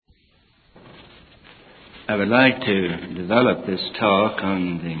I would like to develop this talk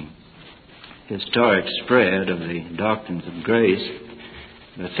on the historic spread of the doctrines of grace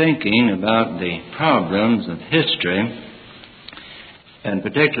by thinking about the problems of history, and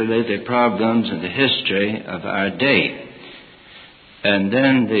particularly the problems of the history of our day, and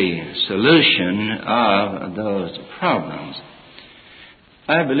then the solution of those problems.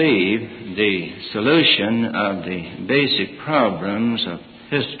 I believe the solution of the basic problems of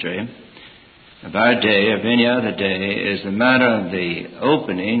history of our day, of any other day, is a matter of the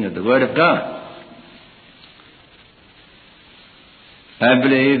opening of the Word of God. I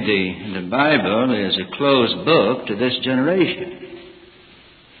believe the Bible is a closed book to this generation.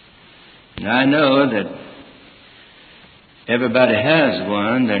 And I know that everybody has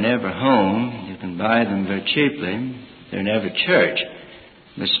one. They're never home. You can buy them very cheaply. They're never church.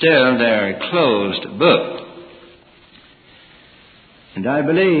 But still, they're a closed book. And I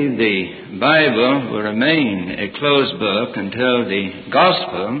believe the Bible will remain a closed book until the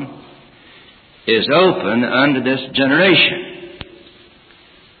gospel is open unto this generation.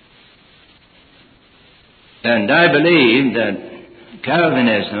 And I believe that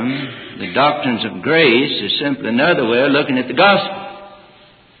Calvinism, the doctrines of grace, is simply another way of looking at the gospel.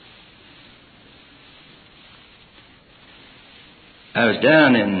 I was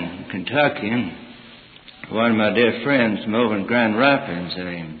down in Kentucky, and one of my dear friends from over in Grand Rapids,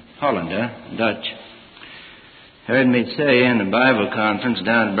 a Hollander, Dutch, heard me say in the Bible conference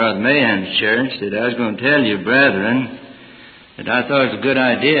down at Brother Mahan's church that I was going to tell you, brethren, that I thought it was a good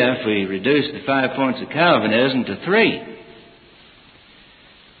idea if we reduced the 5 points of Calvinism to 3.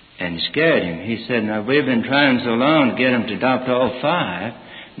 And it scared him. He said, now we've been trying so long to get them to adopt all 5.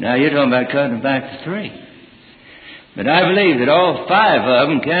 Now you're talking about cutting them back to 3. But I believe that all 5 of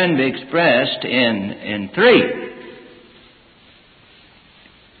them can be expressed in 3.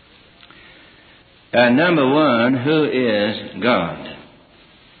 And number 1, who is God?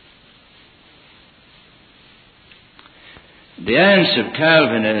 The answer of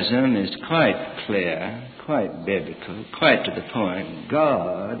Calvinism is quite clear, quite biblical, quite to the point.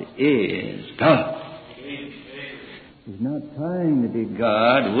 God is God. He's not trying to be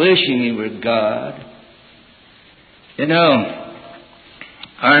God, wishing He were God. You know,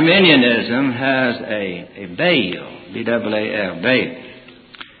 Arminianism has a Baal, B-A-A-L,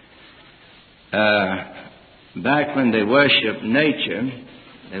 Baal. Back when they worshiped nature,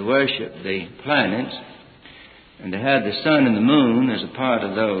 they worshiped the planets, and they had the sun and the moon as a part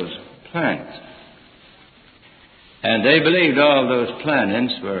of those planets. And they believed all those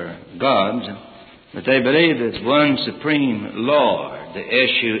planets were gods, but they believed there's one supreme Lord, the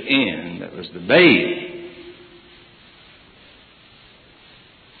S-U-N, that was the Baal.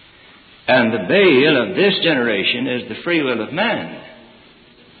 And the Baal of this generation is the free will of man.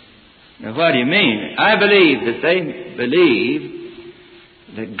 Now, what do you mean? I believe that they believe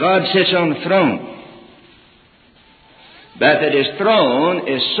that God sits on the throne, but that His throne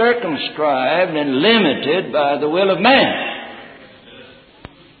is circumscribed and limited by the will of man.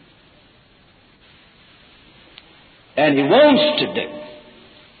 And He wants to do,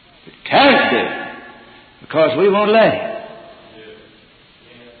 but can't do, because we won't let Him.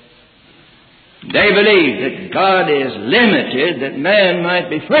 They believe that God is limited, that man might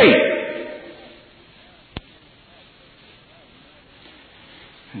be free.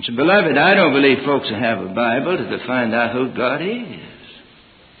 And so, beloved, I don't believe folks will have a Bible to find out who God is.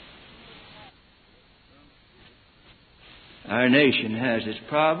 Our nation has its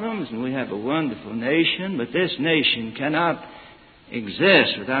problems, and we have a wonderful nation, but this nation cannot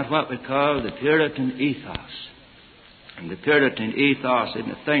exist without what we call the Puritan ethos. And the Puritan ethos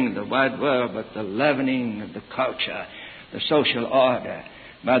isn't a thing of the wide world, but the leavening of the culture, the social order,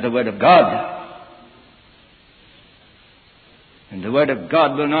 by the Word of God. And the Word of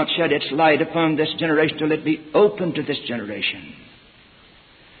God will not shed its light upon this generation till it be open to this generation.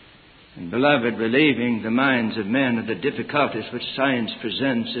 And, beloved, relieving the minds of men of the difficulties which science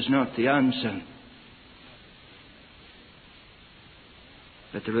presents is not the answer,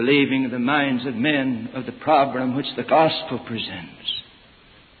 but the relieving of the minds of men of the problem which the gospel presents.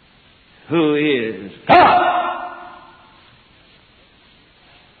 Who is God?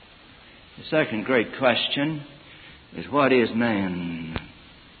 The second great question is, what is man?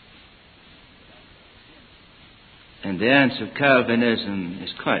 And the answer of Calvinism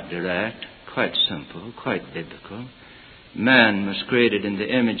is quite direct, quite simple, quite biblical. Man was created in the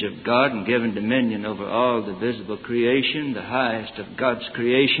image of God and given dominion over all the visible creation, the highest of God's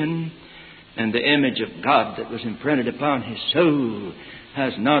creation. And the image of God that was imprinted upon his soul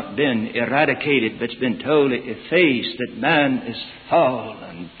has not been eradicated, but it's been totally effaced, that man is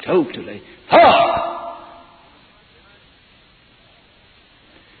fallen, totally fallen.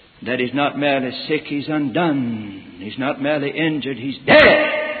 that he's not merely sick, he's undone. He's not merely injured, he's dead.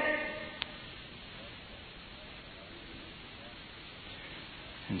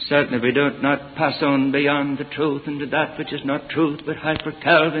 And certainly we do not pass on beyond the truth into that which is not truth but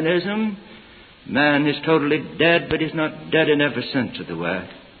hyper-Calvinism. Man is totally dead, but he's not dead in every sense of the word.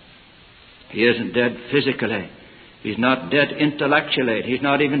 He isn't dead physically. He's not dead intellectually. He's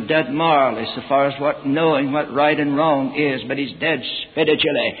not even dead morally so far as what knowing what right and wrong is. But he's dead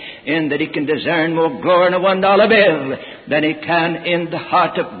spiritually in that he can discern more glory in a $1 bill than he can in the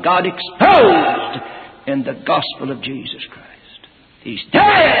heart of God exposed in the gospel of Jesus Christ. He's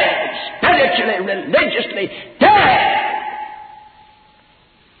dead spiritually, religiously dead.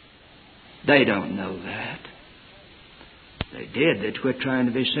 They don't know that. They did that we're trying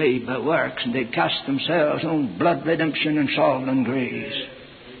to be saved by works, and they cast themselves on blood redemption and sovereign grace.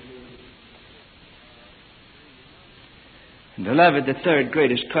 And beloved, the third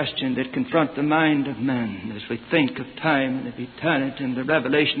greatest question that confronts the mind of man as we think of time and of eternity and the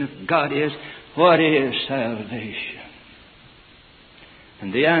revelation of God is, what is salvation?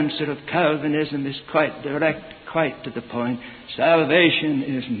 And the answer of Calvinism is quite direct, quite to the point. Salvation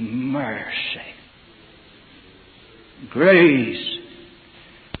is mercy. Grace.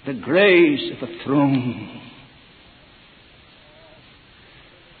 The grace of a throne.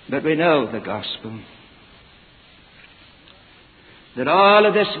 But we know the gospel. That all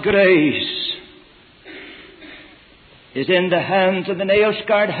of this grace is in the hands of the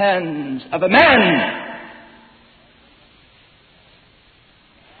nail-scarred hands of a man.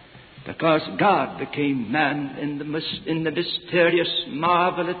 Because God became man in the mysterious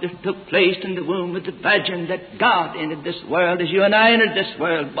marvel that took place in the womb of the Virgin, that God entered this world as you and I entered this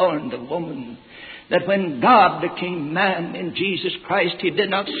world, born the woman. That when God became man in Jesus Christ, He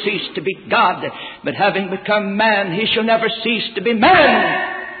did not cease to be God, but having become man, He shall never cease to be man.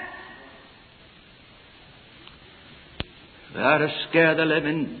 We ought to scare the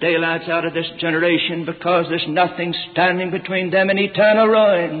living daylights out of this generation, because there's nothing standing between them and eternal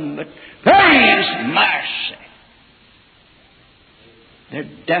ruin but grace, mercy. Their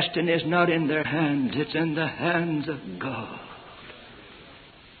destiny is not in their hands, it's in the hands of God.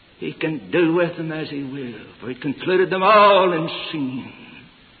 He can do with them as He will, for He concluded them all in sin.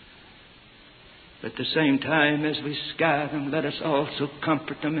 But at the same time, as we scare them, let us also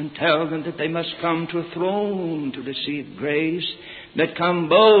comfort them and tell them that they must come to a throne to receive grace. That come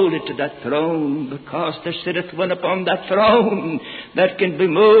boldly to that throne, because there sitteth one upon that throne that can be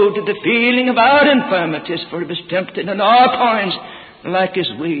moved to the feeling of our infirmities, for He was tempted in all points like as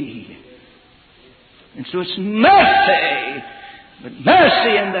we. And so it's mercy, but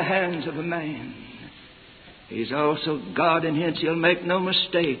mercy in the hands of a man. He's also God, and hence He'll make no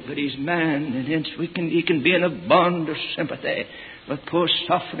mistake, but He's man, and hence He can be in a bond of sympathy with poor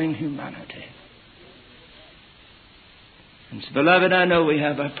suffering humanity. And so, beloved, I know we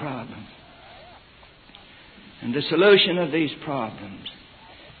have a problem. And the solution of these problems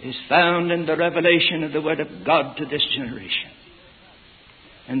is found in the revelation of the Word of God to this generation.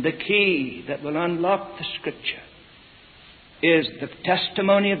 And the key that will unlock the Scripture is the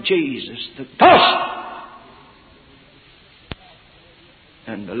testimony of Jesus, the gospel.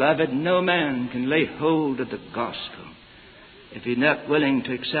 And beloved, no man can lay hold of the gospel if he's not willing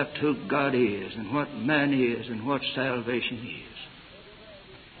to accept who God is and what man is and what salvation is.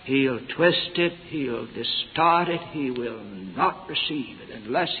 He'll twist it, he'll distort it, he will not receive it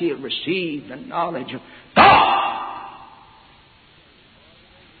unless he'll receive the knowledge of God.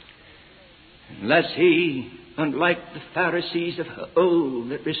 Unless he, unlike the Pharisees of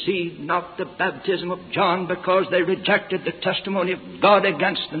old that received not the baptism of John because they rejected the testimony of God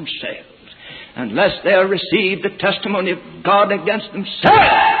against themselves, unless they'll receive the testimony of God against themselves,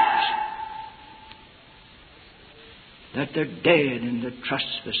 that they're dead in their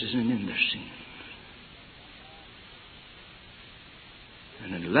trespasses and in their sins.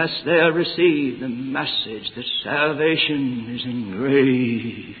 And unless they'll receive the message that salvation is in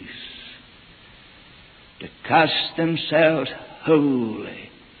grace, to cast themselves wholly,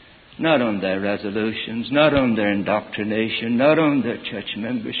 not on their resolutions, not on their indoctrination, not on their church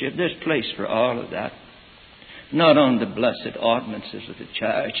membership. There's place for all of that. Not on the blessed ordinances of the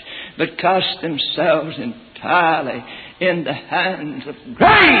church, but cast themselves entirely in the hands of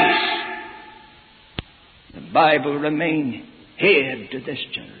grace. The Bible remains heir to this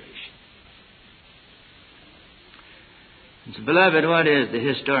generation. And so, beloved, what is the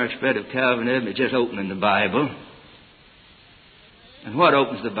historic spread of Calvinism? It's just opening the Bible. And what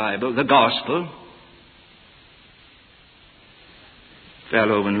opens the Bible? The gospel. A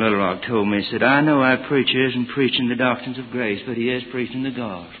fellow over in Little Rock told me, he said, I know our preacher isn't preaching the doctrines of grace, but he is preaching the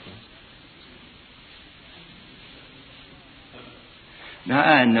gospel. Now,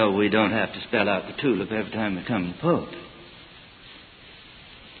 I know we don't have to spell out the tulip every time we come to the pulpit.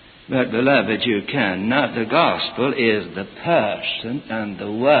 But, beloved, you can. Not the gospel is the person and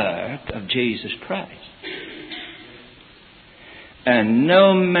the work of Jesus Christ. And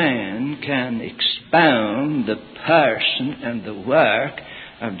no man can expound the person and the work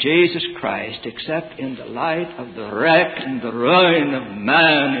of Jesus Christ except in the light of the wreck and the ruin of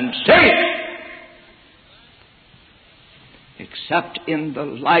man and sin. Except in the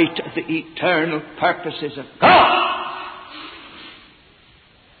light of the eternal purposes of God.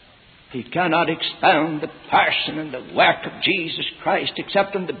 He cannot expound the person and the work of Jesus Christ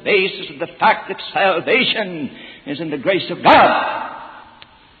except on the basis of the fact that salvation is in the grace of God.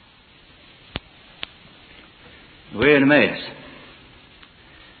 We're in a mess.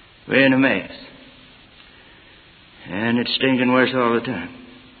 We're in a mess. And it's stinking worse all the time.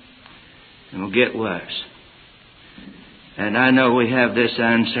 And will get worse. And I know we have this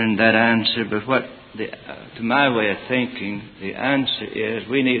answer and that answer, but what, to my way of thinking, the answer is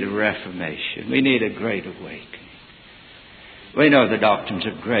we need a reformation. We need a great awakening. We know the doctrines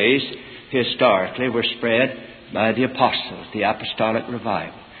of grace historically were spread by the apostles, the apostolic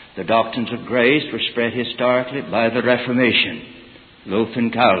revival. The doctrines of grace were spread historically by the Reformation, Luther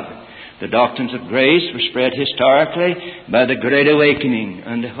and Calvin. The doctrines of grace were spread historically by the Great Awakening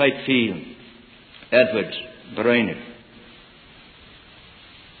under Whitefield, Edwards, Brainerd.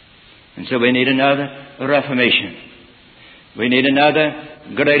 And so we need another Reformation. We need another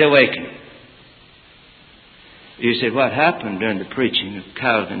Great Awakening. You say, what happened during the preaching of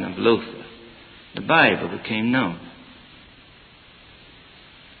Calvin and Luther? The Bible became known.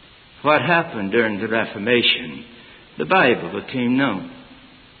 What happened during the Reformation? The Bible became known.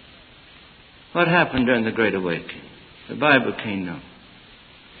 What happened during the Great Awakening? The Bible became known.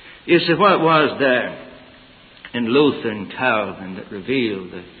 You say, what was there in Luther and Calvin that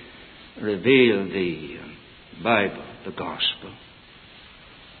revealed the Bible, the gospel?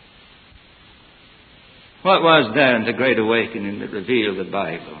 What was there in the Great Awakening that revealed the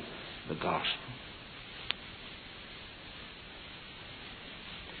Bible, the gospel?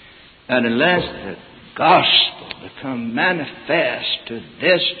 And unless the gospel become manifest to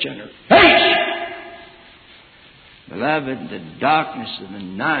this generation, beloved, the darkness of the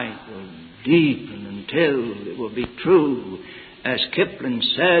night will deepen until it will be true, as Kipling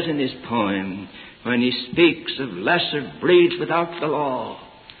says in his poem, when he speaks of lesser breeds without the law,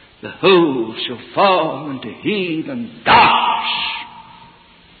 the whole shall fall into heathen darkness.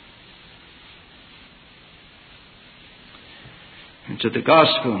 And so the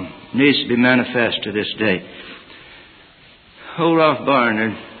gospel needs to be manifest to this day. Olaf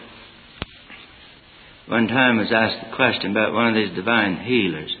Barnard one time was asked a question about one of these divine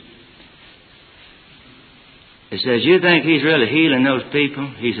healers. He says, you think he's really healing those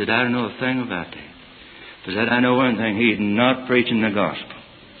people? He said, I don't know a thing about that. He said, I know one thing, he's not preaching the gospel.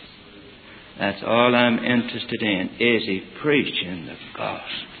 That's all I'm interested in. Is he preaching the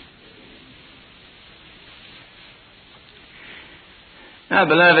gospel? Now,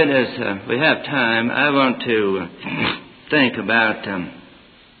 beloved, as we have time, I want to think about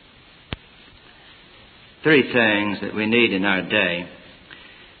three things that we need in our day,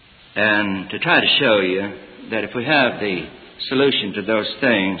 and to try to show you that if we have the solution to those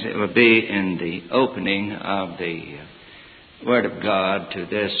things, it will be in the opening of the Word of God to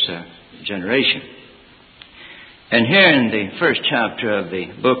this generation. And here in the first chapter of the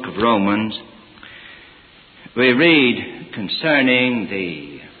book of Romans, we read concerning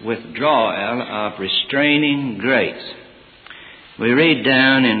the withdrawal of restraining grace. We read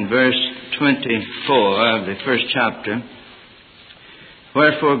down in verse 24 of the first chapter,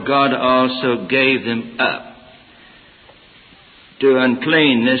 wherefore God also gave them up to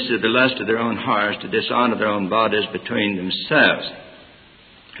uncleanness, to the lust of their own hearts, to dishonor their own bodies between themselves,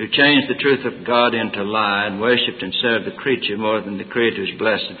 who changed the truth of God into lie, and worshipped and served the creature more than the Creator is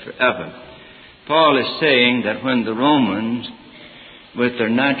blessed forever. Paul is saying that when the Romans, with their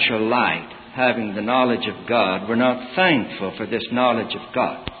natural light, having the knowledge of God, were not thankful for this knowledge of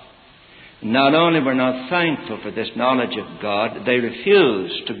God. Not only were not thankful for this knowledge of God, they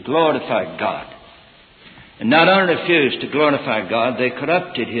refused to glorify God. And not only refused to glorify God, they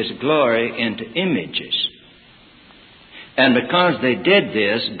corrupted His glory into images. And because they did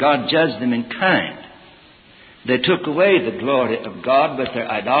this, God judged them in kind. They took away the glory of God with their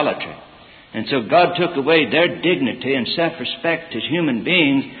idolatry. And so God took away their dignity and self-respect as human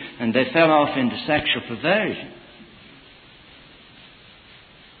beings, and they fell off into sexual perversion.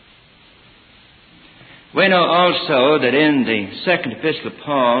 We know also that in the second epistle of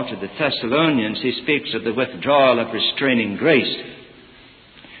Paul to the Thessalonians, he speaks of the withdrawal of restraining grace.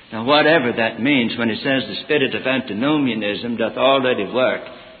 Now, whatever that means when it says the spirit of antinomianism doth already work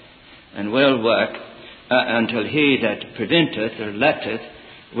and will work until he that preventeth or letteth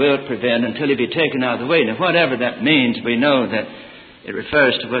will prevent until he be taken out of the way. Now, whatever that means, we know that it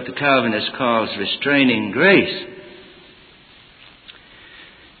refers to what the Calvinist calls restraining grace.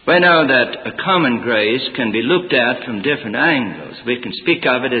 We know that a common grace can be looked at from different angles. We can speak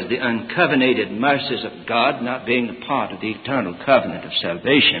of it as the uncovenanted mercies of God, not being a part of the eternal covenant of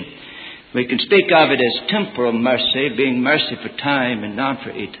salvation. We can speak of it as temporal mercy, being mercy for time and not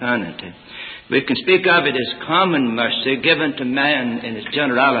for eternity. We can speak of it as common mercy given to man in its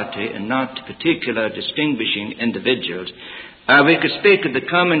generality and not to particular distinguishing individuals. We could speak of the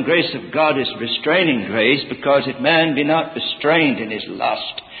common grace of God as restraining grace, because if man be not restrained in his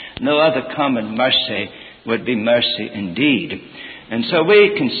lust, no other common mercy would be mercy indeed. And so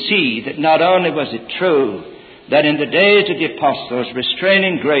we can see that not only was it true that in the days of the apostles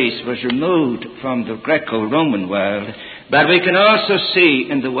restraining grace was removed from the Greco-Roman world, but we can also see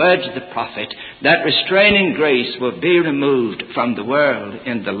in the words of the prophet that restraining grace will be removed from the world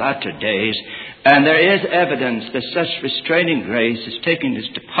in the latter days. And there is evidence that such restraining grace is taking its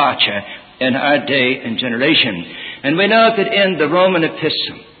departure in our day and generation. And we know that in the Roman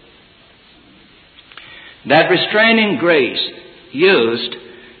epistle, that restraining grace used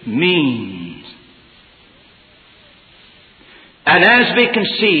means. And as we can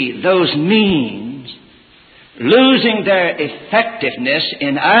see those means losing their effectiveness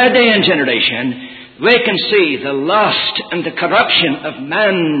in our day and generation, we can see the lust and the corruption of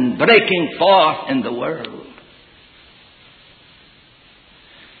man breaking forth in the world.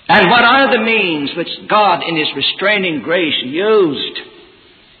 And what are the means which God in His restraining grace used,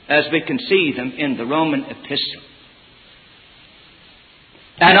 as we can see them in the Roman epistle?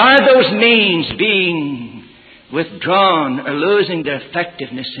 And are those means being withdrawn or losing their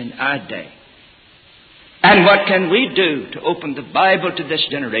effectiveness in our day? And what can we do to open the Bible to this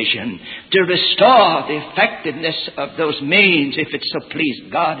generation to restore the effectiveness of those means, if it so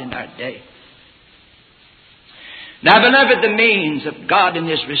please God in our day? Now, beloved, the means of God in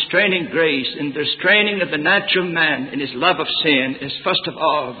His restraining grace, in the restraining of the natural man in his love of sin, is first of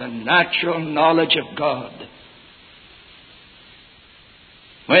all the natural knowledge of God.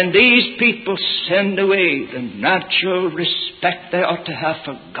 When these people send away the natural respect they ought to have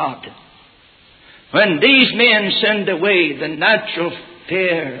for God, when these men send away the natural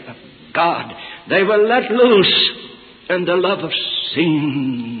fear of God, they were let loose in the love of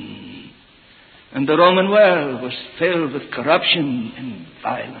sin. And the Roman world was filled with corruption and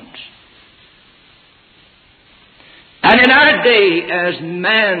violence. And in our day, as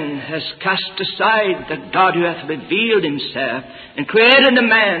man has cast aside the God who hath revealed Himself and created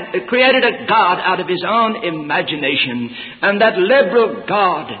a God out of His own imagination, and that liberal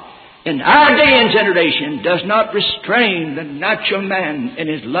God in our day and generation does not restrain the natural man in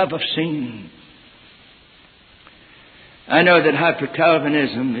his love of sin. I know that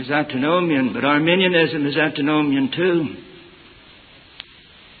Hyper-Calvinism is antinomian, but Arminianism is antinomian too.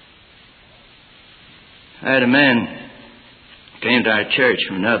 I had a man came to our church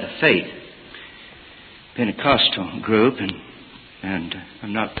from another faith, Pentecostal group, and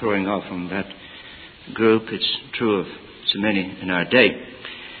I'm not throwing off on that group. It's true of so many in our day.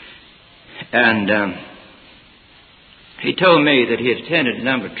 And he told me that he had attended a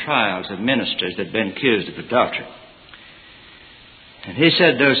number of trials of ministers that had been accused of adultery. And he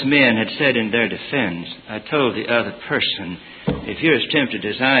said those men had said in their defense, I told the other person, if you're as tempted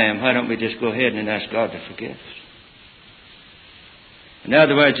as I am, why don't we just go ahead and ask God to forgive us? In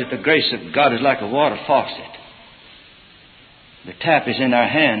other words, if the grace of God is like a water faucet, the tap is in our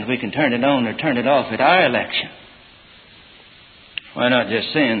hand, we can turn it on or turn it off at our election. Why not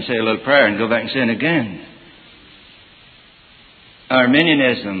just sin, say a little prayer, and go back and sin again?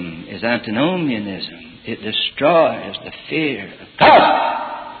 Arminianism is antinomianism. It destroys the fear of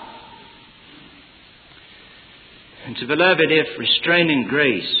God. And so, beloved, if restraining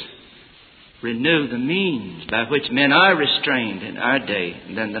grace renew the means by which men are restrained in our day,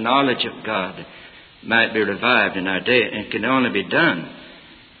 then the knowledge of God might be revived in our day. And it can only be done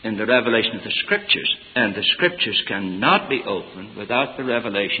in the revelation of the Scriptures. And the Scriptures cannot be opened without the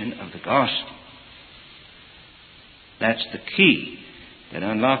revelation of the gospel. That's the key that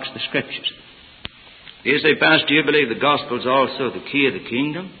unlocks the Scriptures. You say, Pastor, do you believe the gospel is also the key of the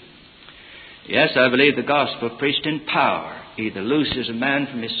kingdom? Yes, I believe the gospel preached in power either looses a man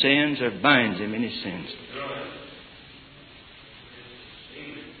from his sins or binds him in his sins.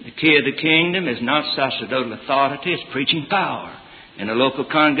 The key of the kingdom is not sacerdotal authority, it's preaching power in a local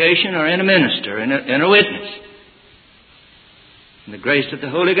congregation or in a minister, in a witness. and the grace of the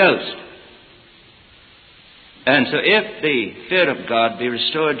Holy Ghost. And so if the fear of God be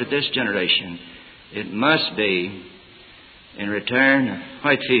restored to this generation, it must be in return of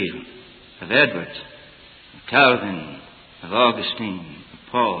Whitefield, of Edwards, of Calvin, of Augustine,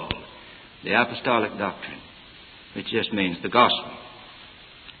 of Paul, the apostolic doctrine, which just means the gospel.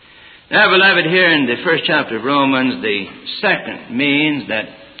 Now, beloved, here in the first chapter of Romans, the second means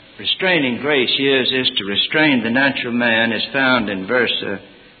that restraining grace uses to restrain the natural man is found in verse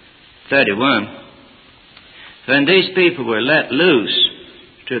 31. When these people were let loose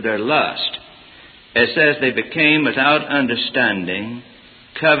to their lust, it says they became without understanding,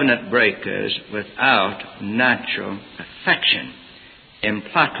 covenant breakers without natural affection,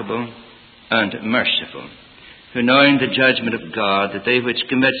 implacable and merciful, who knowing the judgment of God, that they which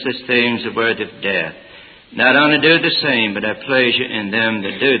commit such things are worthy of death, not only do the same, but have pleasure in them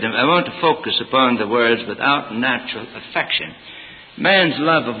that do them. I want to focus upon the words without natural affection. Man's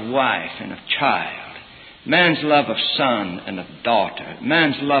love of wife and of child, man's love of son and of daughter,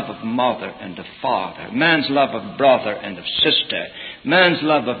 man's love of mother and of father, man's love of brother and of sister, man's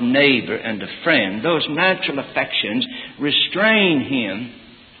love of neighbor and of friend, those natural affections restrain him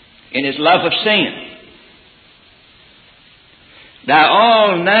in his love of sin. Now,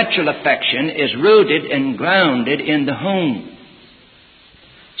 all natural affection is rooted and grounded in the home.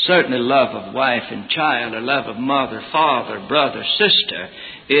 Certainly love of wife and child, or love of mother, father, brother, sister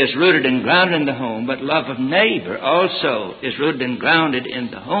is rooted and grounded in the home, but love of neighbor also is rooted and grounded in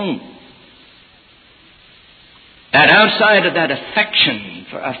the home. And outside of that affection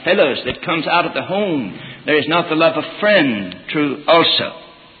for our fellows that comes out of the home, there is not the love of friend true also.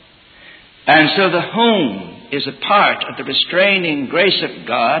 And so the home is a part of the restraining grace of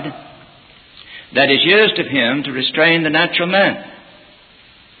God that is used of Him to restrain the natural man.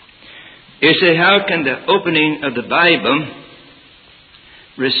 You see, how can the opening of the Bible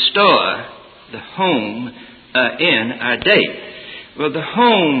restore the home in our day? Well, the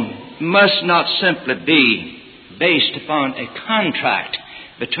home must not simply be based upon a contract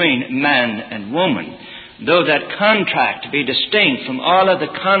between man and woman, though that contract be distinct from all other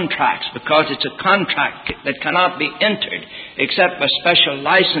contracts, because it's a contract that cannot be entered except by special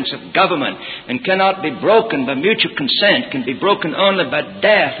license of government and cannot be broken by mutual consent, can be broken only by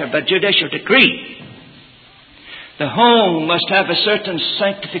death or by judicial decree. The home must have a certain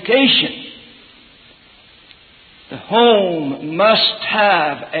sanctification. The home must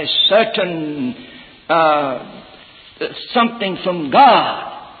have a certain something from God.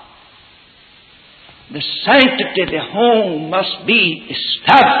 The sanctity of the home must be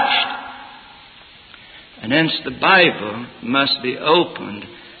established. And hence the Bible must be opened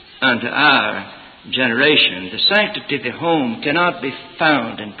unto our generation. The sanctity of the home cannot be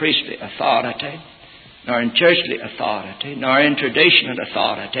found in priestly authority, nor in churchly authority, nor in traditional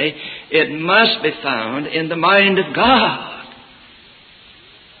authority. It must be found in the mind of God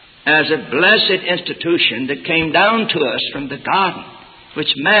as a blessed institution that came down to us from the garden, which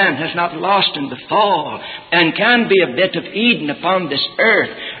man has not lost in the fall, and can be a bit of Eden upon this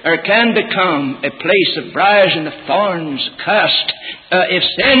earth, or can become a place of briars and of thorns cursed if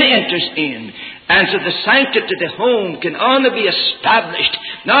sin enters in. And so the sanctity of the home can only be established,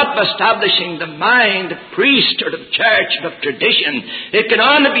 not by establishing the mind of priest or of church or of tradition. It can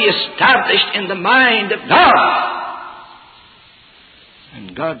only be established in the mind of God.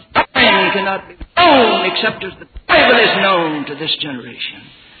 And God's mind cannot be known except as the Bible is known to this generation.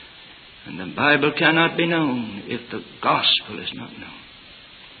 And the Bible cannot be known if the gospel is not known.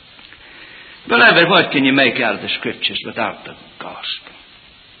 Beloved, what can you make out of the Scriptures without the gospel?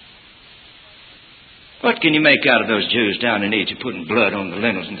 What can you make out of those Jews down in Egypt putting blood on the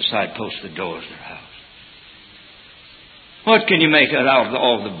lintels and the side posts of the doors of their house? What can you make out of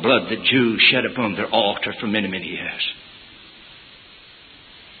all the blood that Jews shed upon their altar for many, many years?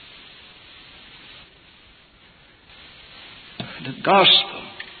 The gospel,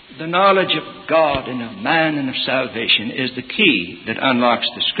 the knowledge of God and of man and of salvation, is the key that unlocks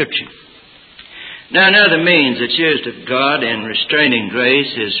the Scripture. Now, another means that's used of God in restraining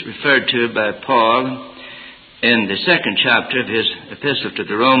grace is referred to by Paul in the second chapter of his epistle to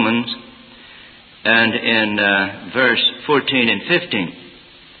the Romans, and in verse 14 and 15.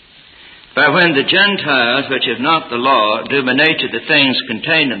 For when the Gentiles, which have not the law, do by nature the things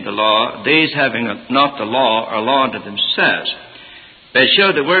contained in the law, these having not the law are law unto themselves. They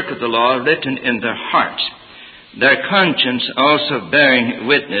show the work of the law written in their hearts, their conscience also bearing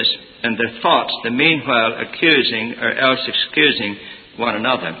witness, and their thoughts the meanwhile accusing or else excusing one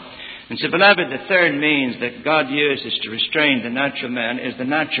another. And so, beloved, the third means that God uses to restrain the natural man is the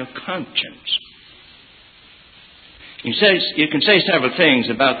natural conscience. You can say several things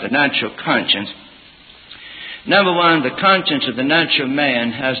about the natural conscience. Number one, the conscience of the natural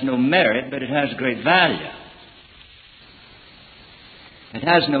man has no merit, but it has great value. It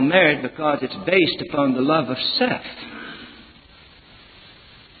has no merit because it's based upon the love of self.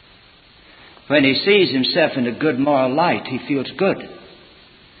 When he sees himself in a good moral light, he feels good.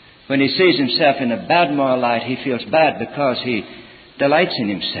 When he sees himself in a bad moral light, he feels bad because he delights in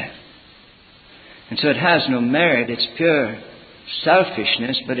himself. And so it has no merit. It's pure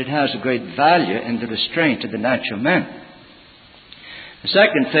selfishness, but it has a great value in the restraint of the natural man. The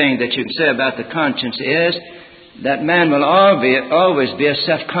second thing that you can say about the conscience is that man will always be a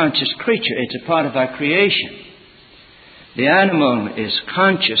self-conscious creature. It's a part of our creation. The animal is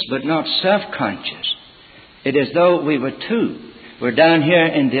conscious, but not self-conscious. It is though we were two. We're down here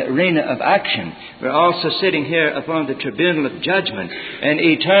in the arena of action. We're also sitting here upon the tribunal of judgment. And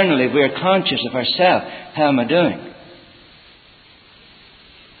eternally we're conscious of ourselves. How am I doing?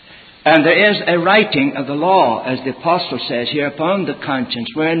 And there is a writing of the law, as the apostle says here, upon the conscience,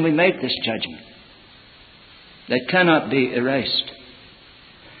 wherein we make this judgment. That cannot be erased.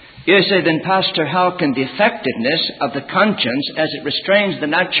 You say, then, Pastor, how can the effectiveness of the conscience as it restrains the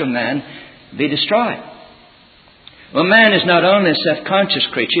natural man be destroyed? Well, man is not only a self-conscious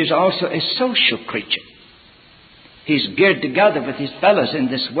creature, he's also a social creature. He's geared together with his fellows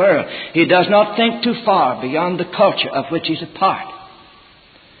in this world. He does not think too far beyond the culture of which he's a part.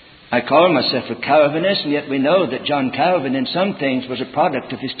 I call myself a Calvinist, and yet we know that John Calvin in some things was a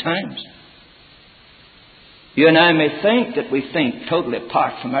product of his times. You and I may think that we think totally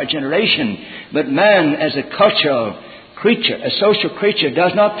apart from our generation, but man as a cultural creature, a social creature,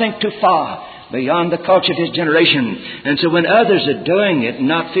 does not think too far beyond the culture of his generation. And so when others are doing it and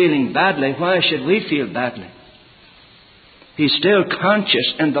not feeling badly, why should we feel badly? He's still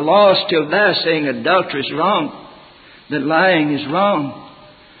conscious, and the law is still there saying adultery is wrong, that lying is wrong,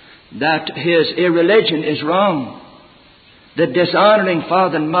 that his irreligion is wrong, that dishonoring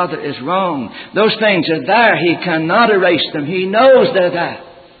father and mother is wrong. Those things are there. He cannot erase them. He knows they're there.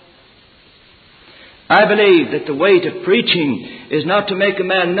 I believe that the weight of preaching is not to make a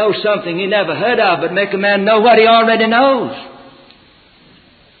man know something he never heard of, but make a man know what he already knows.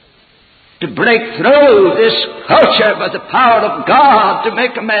 To break through this culture by the power of God, to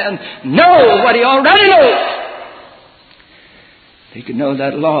make a man know what he already knows. If he could know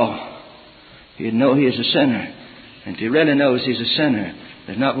that law, he'd know he is a sinner. And if he really knows he's a sinner,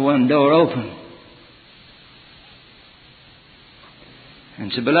 there's not one door open.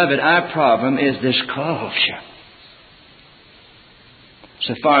 And so, beloved, our problem is this culture.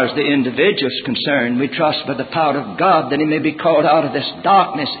 So far as the individual is concerned, we trust by the power of God that he may be called out of this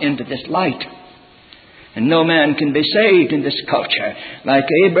darkness into this light. And no man can be saved in this culture. Like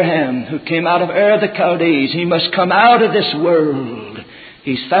Abraham, who came out of Ur of the Chaldees, he must come out of this world.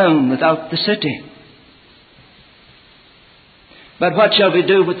 He's found without the city. But what shall we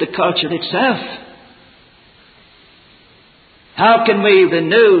do with the culture itself? How can we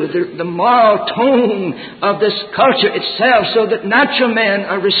renew the moral tone of this culture itself so that natural men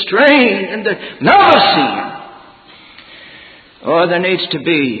are restrained in the noble sin? Oh, there needs to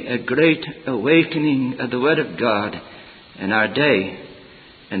be a great awakening of the Word of God in our day.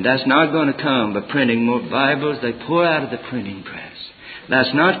 And that's not going to come by printing more Bibles. They pour out of the printing press.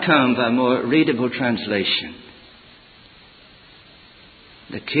 That's not come by more readable translation.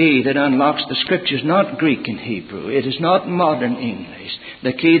 The key that unlocks the Scripture is not Greek and Hebrew. It is not modern English.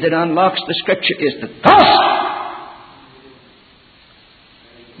 The key that unlocks the Scripture is the gospel.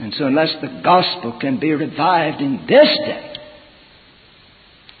 And so unless the gospel can be revived in this day,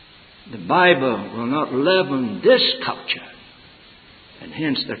 the Bible will not leaven this culture. And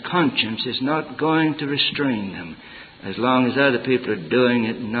hence their conscience is not going to restrain them as long as other people are doing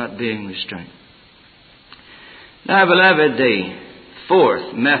it and not being restrained. Now, beloved, the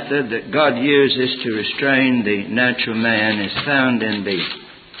fourth method that God uses to restrain the natural man is found in the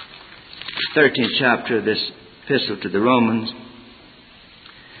 13th chapter of this epistle to the Romans,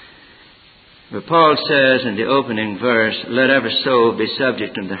 where Paul says in the opening verse, "Let every soul be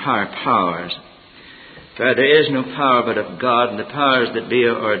subject unto the higher powers. For there is no power but of God, and the powers that be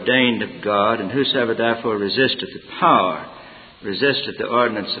are ordained of God. And whosoever therefore resisteth the power, resisteth the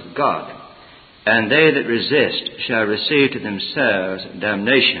ordinance of God. And they that resist shall receive to themselves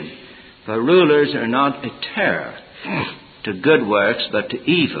damnation. For rulers are not a terror to good works, but to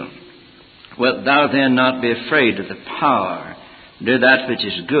evil. Wilt thou then not be afraid of the power? Do that which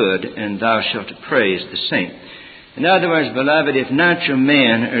is good, and thou shalt praise the same." In other words, beloved, if natural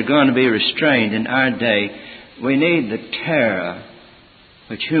men are going to be restrained in our day, we need the terror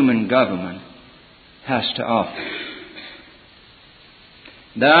which human government has to offer.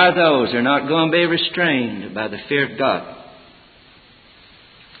 There are those who are not going to be restrained by the fear of God.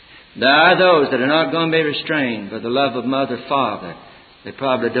 There are those that are not going to be restrained by the love of mother, father. They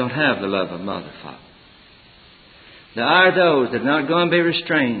probably don't have the love of mother, father. There are those that are not going to be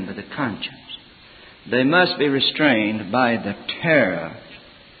restrained by the conscience. They must be restrained by the terror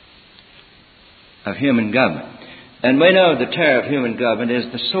of human government. And we know the terror of human government is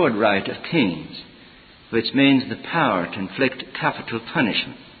the sword right of kings, which means the power to inflict capital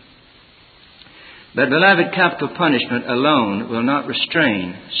punishment. But, beloved, capital punishment alone will not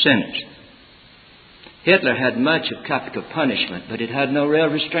restrain sinners. Hitler had much of capital punishment, but it had no real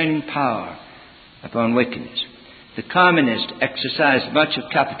restraining power upon wickedness. The communists exercised much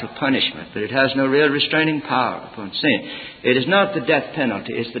of capital punishment, but it has no real restraining power upon sin. It is not the death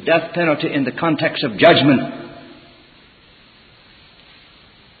penalty. It's the death penalty in the context of judgment.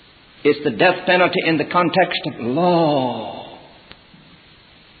 It's the death penalty in the context of law.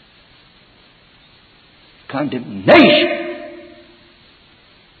 Condemnation.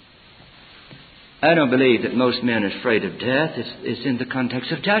 I don't believe that most men are afraid of death. It's in the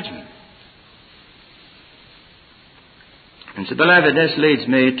context of judgment. And so, beloved, this leads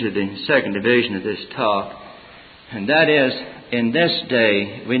me to the second division of this talk, and that is, in this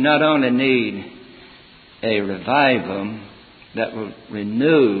day, we not only need a revival that will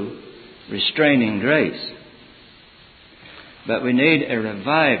renew restraining grace, but we need a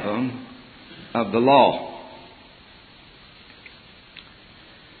revival of the law.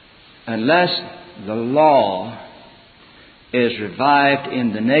 Unless the law is revived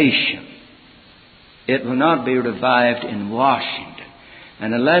in the nation, it will not be revived in Washington.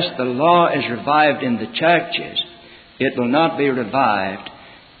 And unless the law is revived in the churches, it will not be revived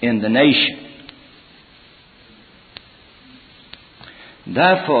in the nation.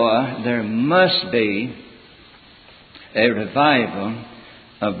 Therefore, there must be a revival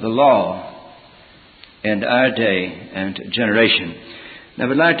of the law in our day and generation. Now, I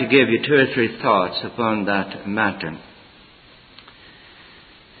would like to give you 2 or 3 thoughts upon that matter.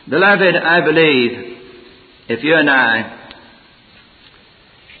 Beloved, I believe if you and I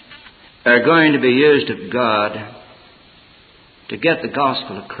are going to be used of God to get the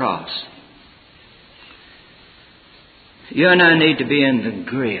gospel across, you and I need to be in the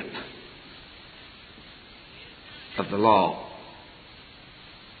grip of the law.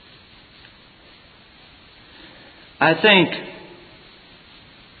 I think,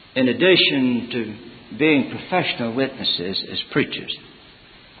 in addition to being professional witnesses as preachers,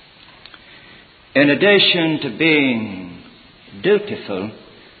 in addition to being dutiful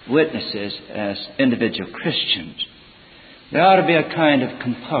witnesses as individual Christians, there ought to be a kind of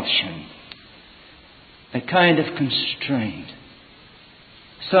compulsion, a kind of constraint,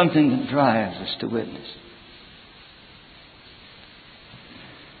 something that drives us to witness.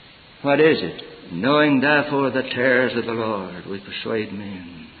 What is it? Knowing therefore the terrors of the Lord, we persuade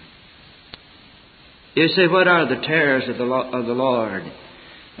men. You say, what are the terrors of the Lord?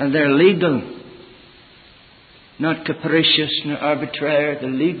 And they're legal. Not capricious nor arbitrary, they're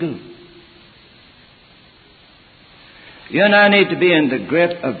legal. You and I need to be in the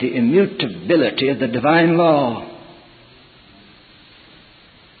grip of the immutability of the divine law.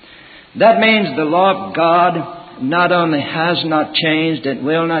 That means the law of God not only has not changed, it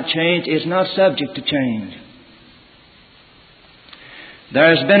will not change, is not subject to change.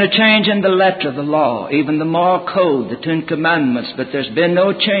 There has been a change in the letter of the law, even the moral code, the 10 Commandments, but there's been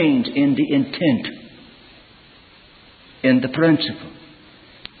no change in the intent, in the principle,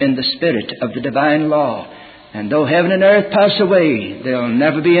 in the spirit of the divine law. And though heaven and earth pass away, there will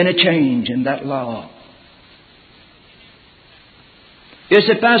never be any change in that law. You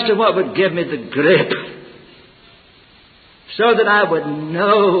say, Pastor, what would give me the grip so that I would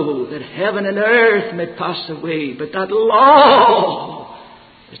know that heaven and earth may pass away, but that law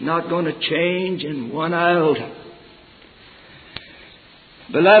is not going to change in one iota?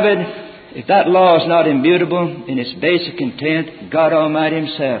 Beloved, if that law is not immutable in its basic intent, God Almighty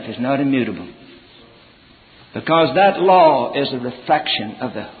Himself is not immutable. Because that law is a reflection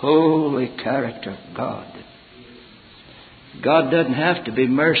of the holy character of God. God doesn't have to be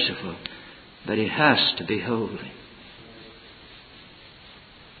merciful, but He has to be holy.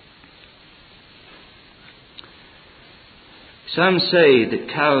 Some say that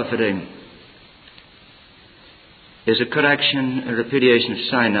Calvary is a correction, a repudiation of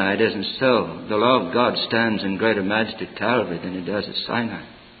Sinai. It isn't so. The law of God stands in greater majesty at Calvary than it does at Sinai.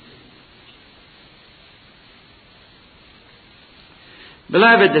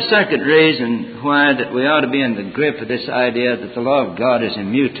 Beloved, the second reason why that we ought to be in the grip of this idea that the law of God is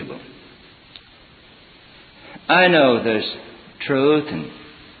immutable. I know there's truth and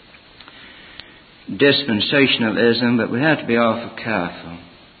dispensationalism, but we have to be awful careful.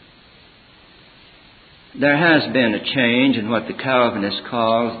 There has been a change in what the Calvinist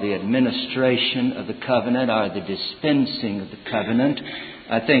calls the administration of the covenant or the dispensing of the covenant.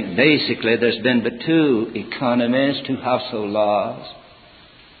 I think basically there's been but two economies, two household laws.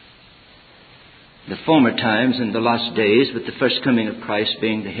 The former times and the last days, with the first coming of Christ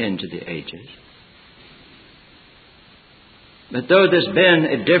being the hinge of the ages. But though there's been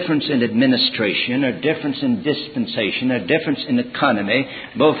a difference in administration, a difference in dispensation, a difference in economy,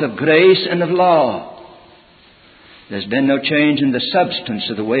 both of grace and of law, there's been no change in the substance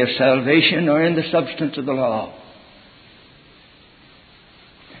of the way of salvation or in the substance of the law.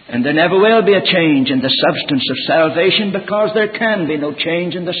 And there never will be a change in the substance of salvation because there can be no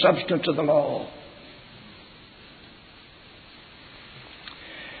change in the substance of the law.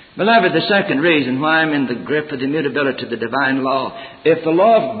 Beloved, the second reason why I'm in the grip of the immutability of the divine law, if the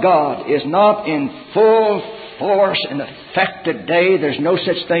law of God is not in full force and effect today, there's no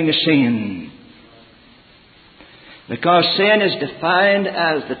such thing as sin. Because sin is defined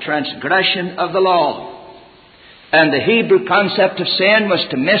as the transgression of the law. And the Hebrew concept of sin was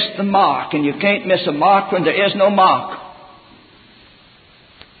to miss the mark. And you can't miss a mark when there is no mark.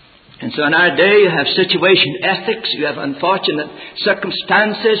 And so in our day you have situation ethics, you have unfortunate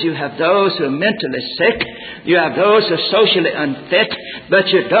circumstances, you have those who are mentally sick, you have those who are socially unfit, but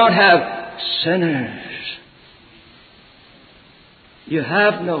you don't have sinners. You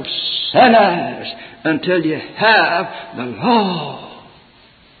have no sinners until you have the law.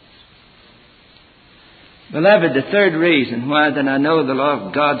 Beloved, the third reason why then I know the law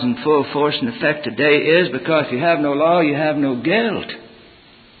of God's in full force and effect today is because if you have no law, you have no guilt.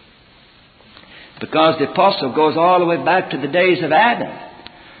 Because the apostle goes all the way back to the days of Adam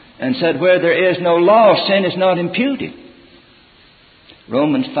and said where there is no law, sin is not imputed.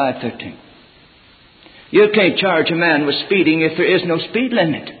 Romans 5:13. You can't charge a man with speeding if there is no speed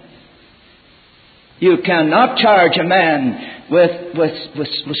limit. You cannot charge a man with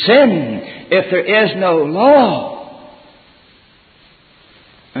sin if there is no law.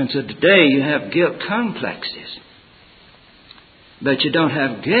 And so today you have guilt complexes, but you don't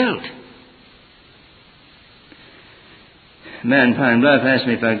have guilt. A man, Pine Bluff, asked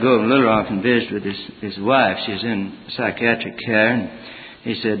me if I'd go to Little Rock and visit with his wife. She's in psychiatric care, and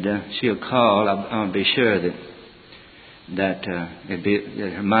he said she'll call. I'll be sure that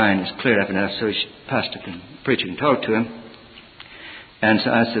her mind is cleared up enough so preacher can talk to him. And so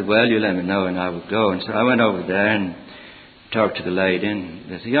I said, well, you let me know and I would go. And so I went over there and talked to the lady.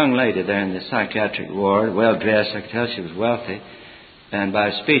 And there's a young lady there in the psychiatric ward, well dressed. I could tell she was wealthy. And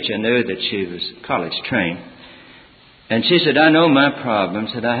by speech I knew that she was college trained. And she said, I know my problem.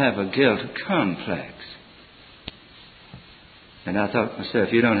 Said, I have a guilt complex. And I thought to myself,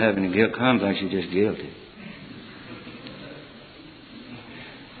 if you don't have any guilt complex, you're just guilty.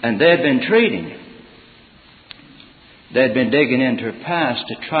 And they'd been treating her. They'd been digging into her past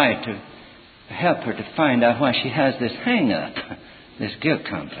to try to help her to find out why she has this hang-up, this guilt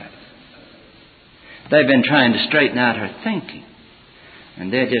complex. They've been trying to straighten out her thinking.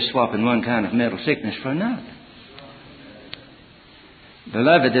 And they're just swapping one kind of mental sickness for another.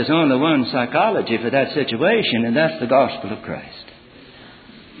 Beloved, there's only one psychology for that situation, and that's the gospel of Christ.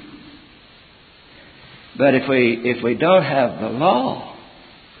 But if we don't have the law,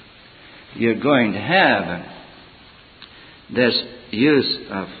 you're going to have this use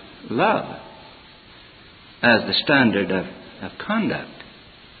of love as the standard of conduct.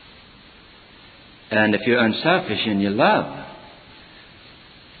 And if you're unselfish in your love,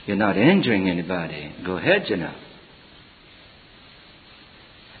 you're not injuring anybody. Go ahead, you know.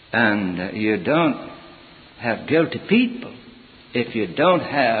 And you don't have guilty people if you don't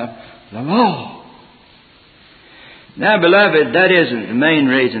have the law. Now, beloved, that isn't the main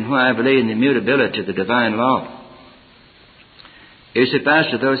reason why I believe in the immutability of the divine law. You say,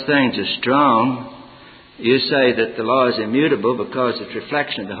 Pastor, those things are strong. You say that the law is immutable because it's a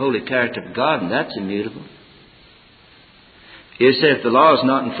reflection of the holy character of God, and that's immutable. You say if the law is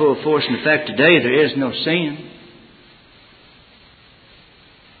not in full force and effect today, there is no sin.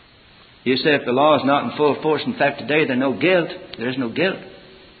 You say if the law is not in full force and effect today, there's no guilt. There is no guilt.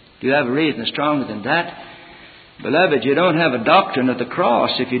 Do you have a reason stronger than that? Beloved, you don't have a doctrine of the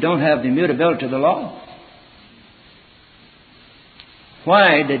cross if you don't have the immutability of the law.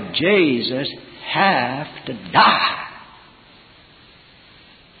 Why did Jesus have to die?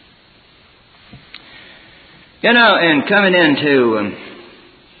 You know, in coming into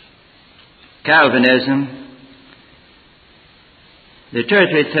Calvinism, there are two or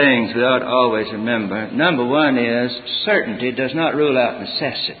three things we ought to always remember. Number one is certainty does not rule out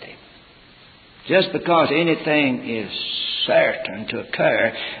necessity. Just because anything is certain to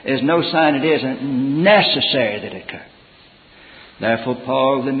occur is no sign it isn't necessary that it occur. Therefore,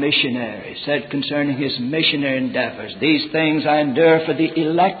 Paul the missionary said concerning his missionary endeavors, "These things I endure for the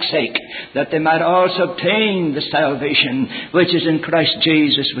elect's sake, that they might also obtain the salvation which is in Christ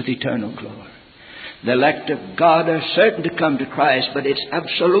Jesus with eternal glory." The elect of God are certain to come to Christ, but it's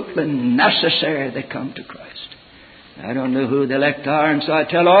absolutely necessary they come to Christ. I don't know who the elect are, and so I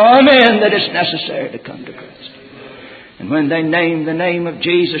tell all men that it's necessary to come to Christ. And when they name the name of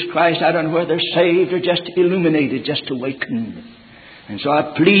Jesus Christ, I don't know whether they're saved or just illuminated, just awakened. And so I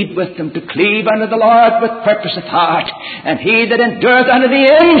plead with them to cleave unto the Lord with purpose of heart, and he that endureth unto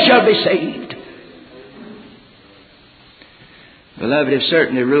the end shall be saved. Beloved, it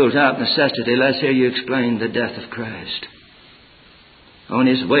certainly rules out necessity. Let's hear you explain the death of Christ. On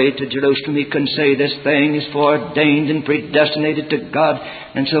his way to Jerusalem, he couldn't say this thing is foreordained and predestinated to God,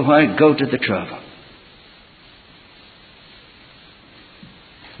 and so why go to the trouble?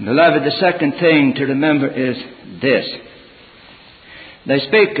 Beloved, the second thing to remember is this. They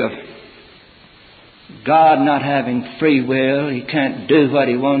speak of God not having free will. He can't do what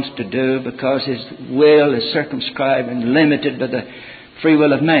he wants to do because his will is circumscribed and limited by the free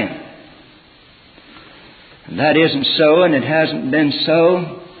will of man. And that isn't so, and it hasn't been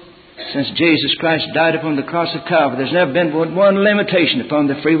so since Jesus Christ died upon the cross of Calvary. There's never been one limitation upon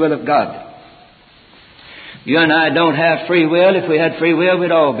the free will of God. You and I don't have free will. If we had free will,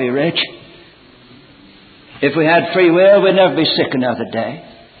 we'd all be rich. If we had free will, we'd never be sick another day.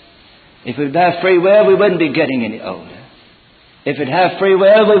 If we'd have free will, we wouldn't be getting any older. If we'd have free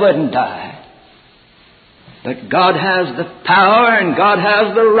will, we wouldn't die. But God has the power and God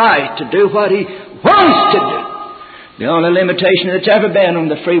has the right to do what he wants to do. The only limitation that's ever been on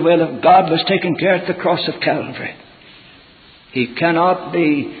the free will of God was taken care of at the cross of Calvary. He cannot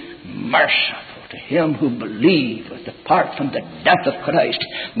be merciful to him who believeth apart from the death of Christ.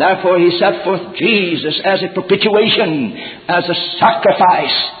 Therefore he set forth Jesus as a propitiation, as a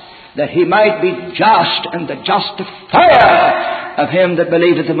sacrifice, that he might be just and the justifier of him that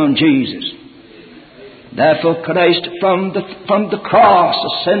believeth upon Jesus. Therefore Christ from the cross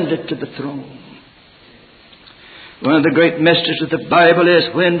ascended to the throne. One of the great mysteries of the Bible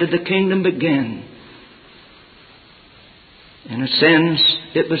is, when did the kingdom begin? In a sense,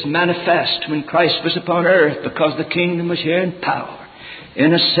 it was manifest when Christ was upon earth, because the kingdom was here in power.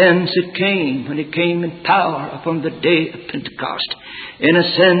 In a sense, it came when it came in power upon the day of Pentecost. In a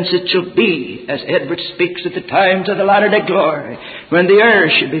sense, it shall be, as Edward speaks, at the times of the latter day glory, when the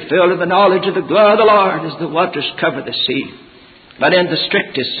earth shall be filled with the knowledge of the glory of the Lord as the waters cover the sea. But in the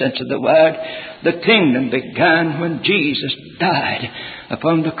strictest sense of the word, the kingdom began when Jesus died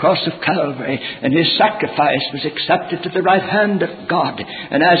upon the cross of Calvary, and his sacrifice was accepted to the right hand of God.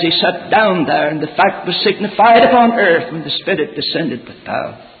 And as he sat down there, and the fact was signified upon earth when the Spirit descended with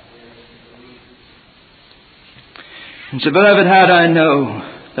power. And so, beloved, how do I know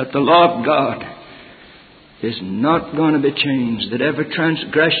that the law of God is not going to be changed, that every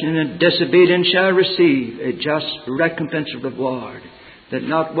transgression and disobedience shall receive a just recompense of reward, that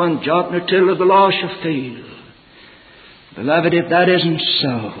not one jot nor tittle of the law shall fail? Beloved, if that isn't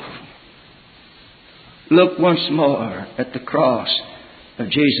so, look once more at the cross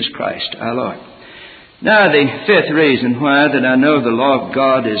of Jesus Christ our Lord. Now, the fifth reason why that I know the law of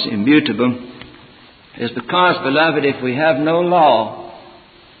God is immutable is because, beloved, if we have no law,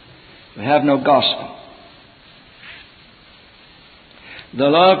 we have no gospel. The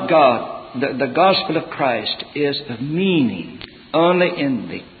law of God, the gospel of Christ, is of meaning only in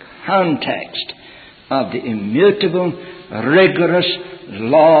the context of the immutable, rigorous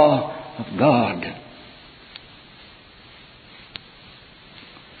law of God.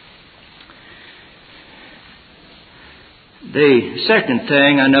 The second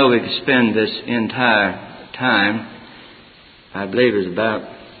thing, I know we could spend this entire time, I believe it was about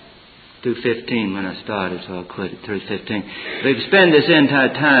 2:15 when I started, so I'll quit at 3:15. We could spend this entire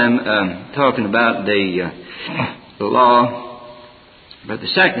time talking about the law. But the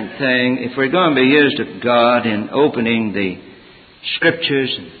second thing, if we're going to be used of God in opening the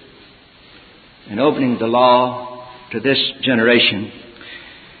Scriptures and opening the law to this generation,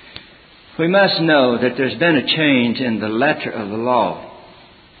 we must know that there's been a change in the letter of the law.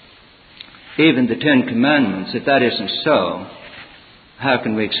 Even the Ten Commandments, if that isn't so, how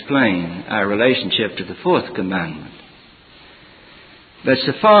can we explain our relationship to the fourth commandment? But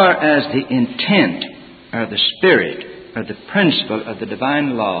so far as the intent or the spirit or the principle of the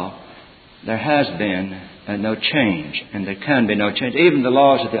divine law, there has been no change, and there can be no change. Even the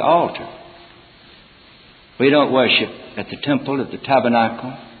laws of the altar. We don't worship at the temple, at the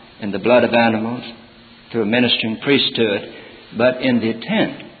tabernacle, in the blood of animals, through a ministering priesthood, but in the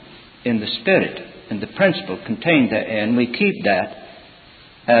intent, in the spirit, in the principle contained therein, we keep that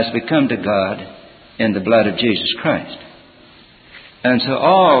as we come to God in the blood of Jesus Christ. And so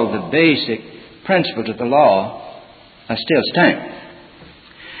all the basic principles of the law are still stand.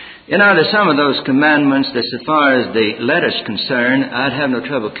 You know, there's some of those commandments that, so far as the letter's concerned, I'd have no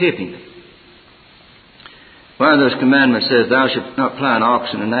trouble keeping them. One of those commandments says, thou shalt not plow an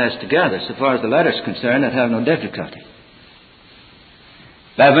oxen and ass together. So far as the letter's concerned, I'd have no difficulty.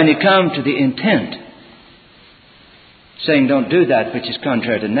 But when you come to the intent, saying don't do that which is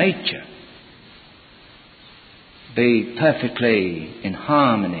contrary to nature, be perfectly in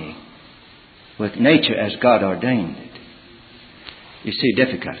harmony with nature as God ordained it, you see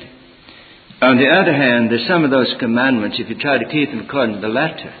difficulty. On the other hand, there's some of those commandments, if you try to keep them according to the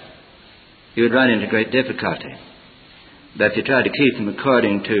letter, you would run into great difficulty. But if you try to keep them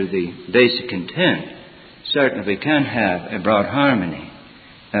according to the basic intent, certainly we can have a broad harmony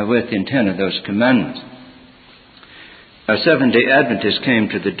with the intent of those commandments. A Seventh-day Adventist came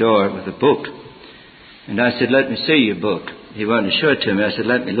to the door with a book, and I said, let me see your book. He wanted to show it to me. I said,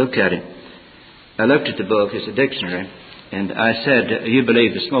 let me look at it. I looked at the book. It's a dictionary. And I said, you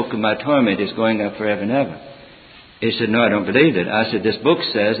believe the smoke of my torment is going up forever and ever. He said, no, I don't believe it. I said, this book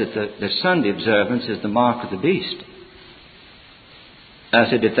says that the Sunday observance is the mark of the beast. I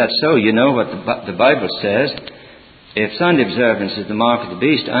said, if that's so, you know what the Bible says. If Sunday observance is the mark of the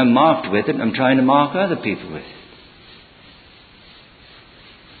beast, I'm marked with it, and I'm trying to mark other people with it.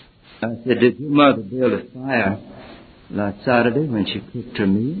 I said, did your mother build a fire last Saturday when she cooked her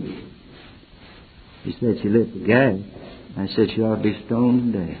meal? He said she lit the gas. I said she ought to be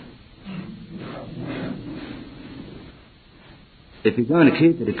stoned to death. If you're going to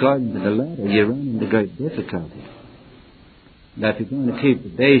keep it according to the letter, you run into great difficulty. But if you're going to keep the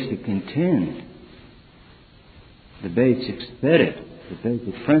basic intent, the basic spirit, the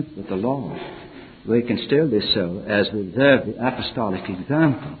basic principle of the law, we can still do so as we observe the apostolic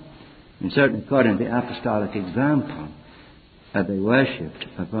example. And certainly according to the apostolic example, they worshipped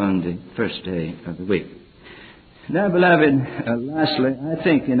upon the first day of the week. Now, beloved, lastly, I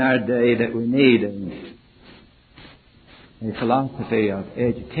think in our day that we need a philosophy of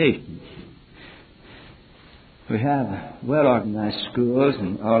education. We have well-organized schools,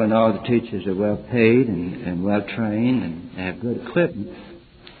 and all in all the teachers are well-paid and well-trained, and they have good equipment.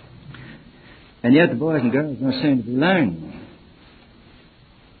 And yet the boys and girls don't seem to be learning.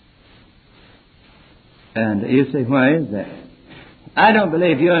 And you say, why is that? I don't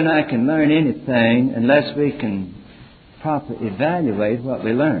believe you and I can learn anything unless we can properly evaluate what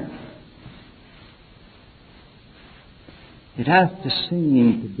we learn. It has to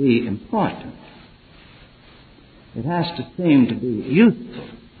seem to be important. It has to seem to be useful,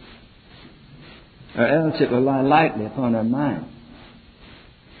 or else it will lie lightly upon our mind.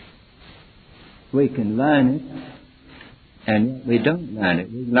 We can learn it, and yet we don't learn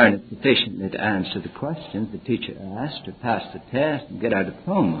it. We learn it sufficiently to answer the questions the teacher asked, to pass the test and get our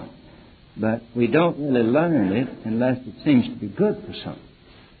diploma. But we don't really learn it unless it seems to be good for something.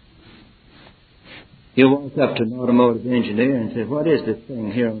 You walk up to an automotive engineer and say, what is this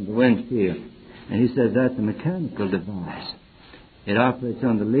thing here on the windshield? And he says, that's a mechanical device. It operates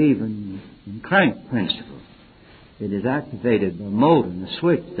on the lever and crank principle. It is activated by a motor and a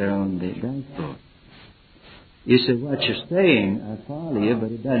switch there on the dashboard. You say, what you're saying, I follow you,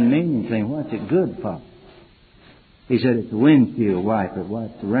 but it doesn't mean anything. What's it good for? He said, it's a windshield wiper. It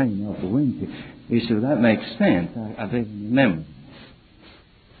wipes the rain off the windshield. He said, well, that makes sense. I remember.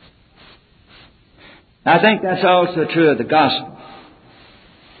 I think that's also true of the gospel.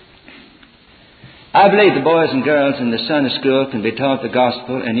 I believe the boys and girls in the Sunday school can be taught the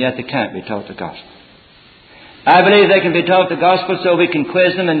gospel, and yet they can't be taught the gospel. I believe they can be taught the gospel so we can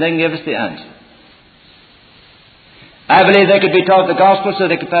quiz them and they can give us the answer. I believe they could be taught the gospel so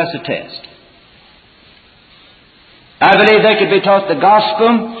they could pass a test. I believe they could be taught the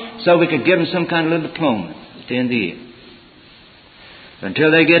gospel so we could give them some kind of little diploma at the end of the year.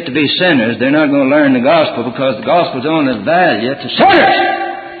 Until they get to be sinners, they're not going to learn the gospel, because the gospel is only of value to sinners.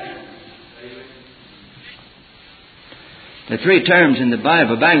 The three terms in the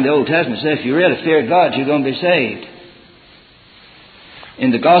Bible, back in the Old Testament, say if you really fear God, you're going to be saved. In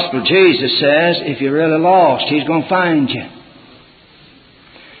the gospel, Jesus says, if you're really lost, He's going to find you.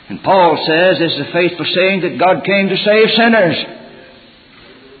 And Paul says, this is a faithful saying, that God came to save sinners.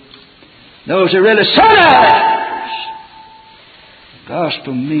 Those are really sinners. The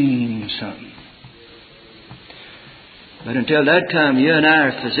gospel means something. But until that time, you and I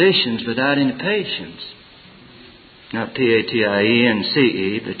are physicians without any patients. Not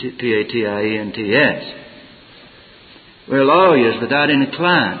P-A-T-I-E-N-C-E, but P-A-T-I-E-N-T-S. We're lawyers without any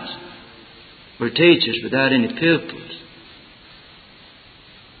clients. We're teachers without any pupils.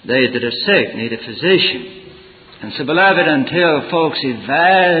 They that are sick need a physician. And so, beloved, until folks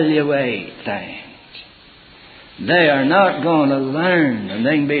evaluate things, they are not going to learn them.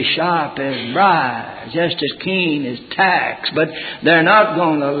 They can be sharp as briars, just as keen as tacks, but they're not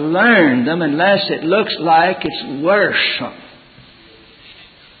going to learn them unless it looks like it's worse.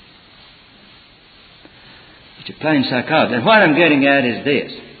 It's a plain psychology. And what I'm getting at is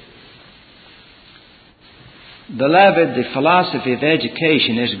this. Beloved, the philosophy of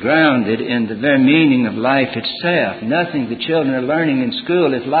education is grounded in the very meaning of life itself. Nothing the children are learning in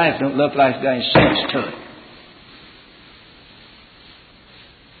school if life don't look like it's got any sense to it.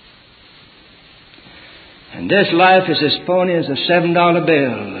 And this life is as phony as a $7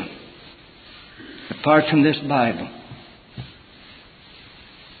 bill, apart from this Bible.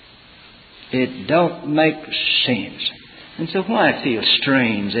 It don't make sense. And so why feel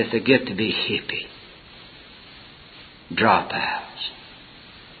strange if they get to be hippie? Dropouts,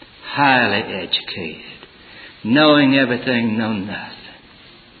 highly educated, knowing everything, know nothing,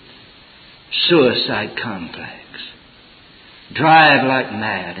 suicide complex, drive like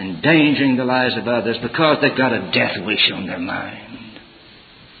mad, endangering the lives of others because they've got a death wish on their mind.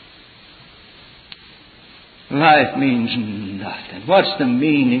 Life means nothing. What's the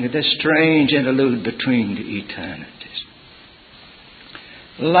meaning of this strange interlude between the eternities?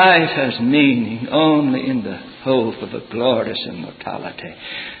 Life has meaning only in the hope of a glorious immortality.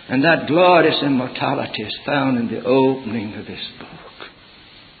 And that glorious immortality is found in the opening of this book.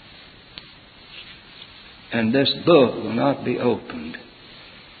 And this book will not be opened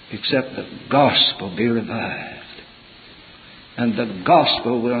except the gospel be revived. And the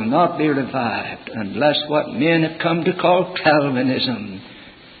gospel will not be revived unless what men have come to call Calvinism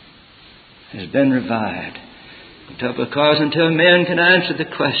has been revived. Because until men can answer the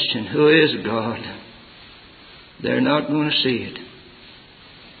question, who is God? They're not going to see it.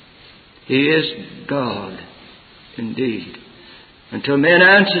 He is God, indeed. Until men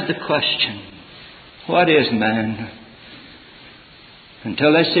answer the question, what is man?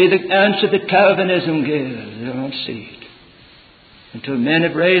 Until they see the answer that Calvinism gives, they'll not see it. Until men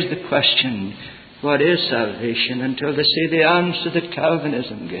have raised the question, what is salvation? Until they see the answer that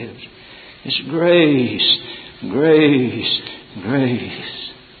Calvinism gives. It's grace, grace,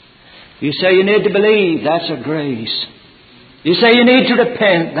 grace. You say you need to believe, that's a grace. You say you need to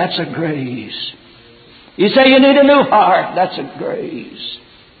repent, that's a grace. You say you need a new heart, that's a grace.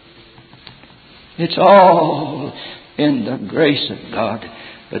 It's all in the grace of God.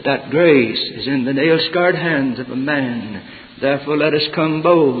 But that grace is in the nail-scarred hands of a man. Therefore let us come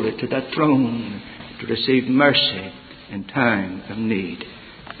boldly to that throne to receive mercy in time of need.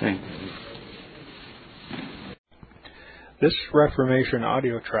 Thank you. This Reformation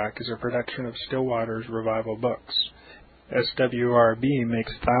audio track is a production of Stillwater's Revival Books. SWRB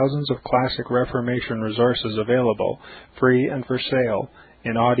makes thousands of classic Reformation resources available, free and for sale,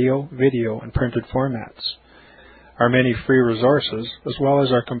 in audio, video, and printed formats. Our many free resources, as well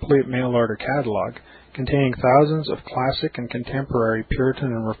as our complete mail-order catalog, containing thousands of classic and contemporary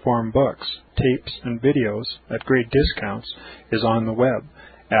Puritan and Reformed books, tapes, and videos at great discounts, is on the web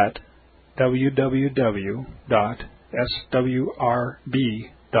at www.swrb.com.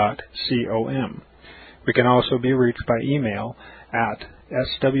 We can also be reached by email at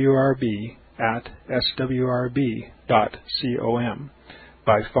swrb@swrb.com,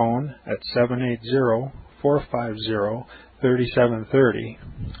 by phone at 780-450-3730,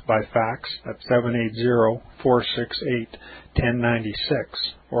 by fax at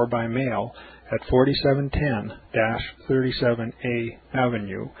 780-468-1096, or by mail at 4710-37A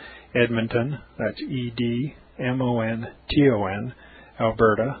Avenue, Edmonton, that's Edmonton,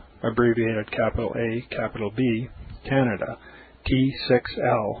 Alberta, abbreviated capital A, capital B, Canada,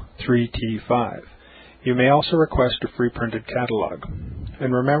 T6L3T5. You may also request a free printed catalog.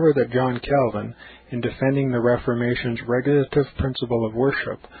 And remember that John Calvin, in defending the Reformation's regulative principle of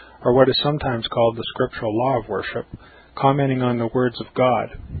worship, or what is sometimes called the scriptural law of worship, commenting on the words of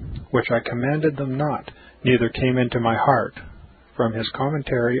God, which I commanded them not, neither came into my heart, from his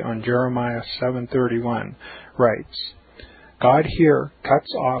commentary on Jeremiah 7:31, writes, God here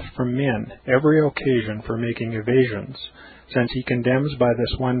cuts off from men every occasion for making evasions, since he condemns by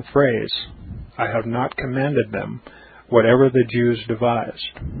this one phrase, I have not commanded them, whatever the Jews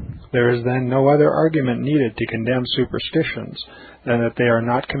devised. There is then no other argument needed to condemn superstitions than that they are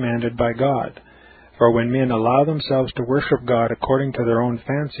not commanded by God. For when men allow themselves to worship God according to their own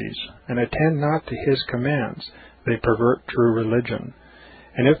fancies, and attend not to his commands, they pervert true religion.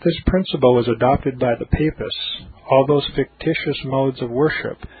 And if this principle was adopted by the Papists, all those fictitious modes of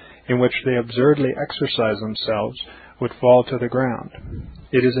worship in which they absurdly exercise themselves would fall to the ground.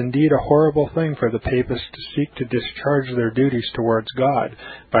 It is indeed a horrible thing for the Papists to seek to discharge their duties towards God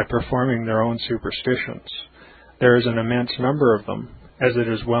by performing their own superstitions. There is an immense number of them, as it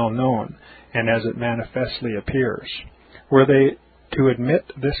is well known, and as it manifestly appears. Were they to admit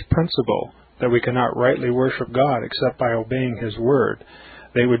this principle, that we cannot rightly worship God except by obeying His word,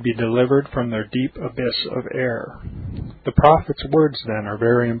 they would be delivered from their deep abyss of error. The prophet's words, then, are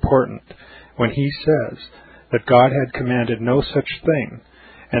very important when he says that God had commanded no such thing,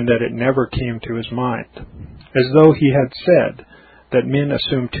 and that it never came to his mind, as though he had said that men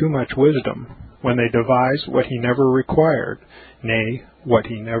assume too much wisdom when they devise what he never required, nay, what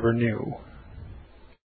he never knew.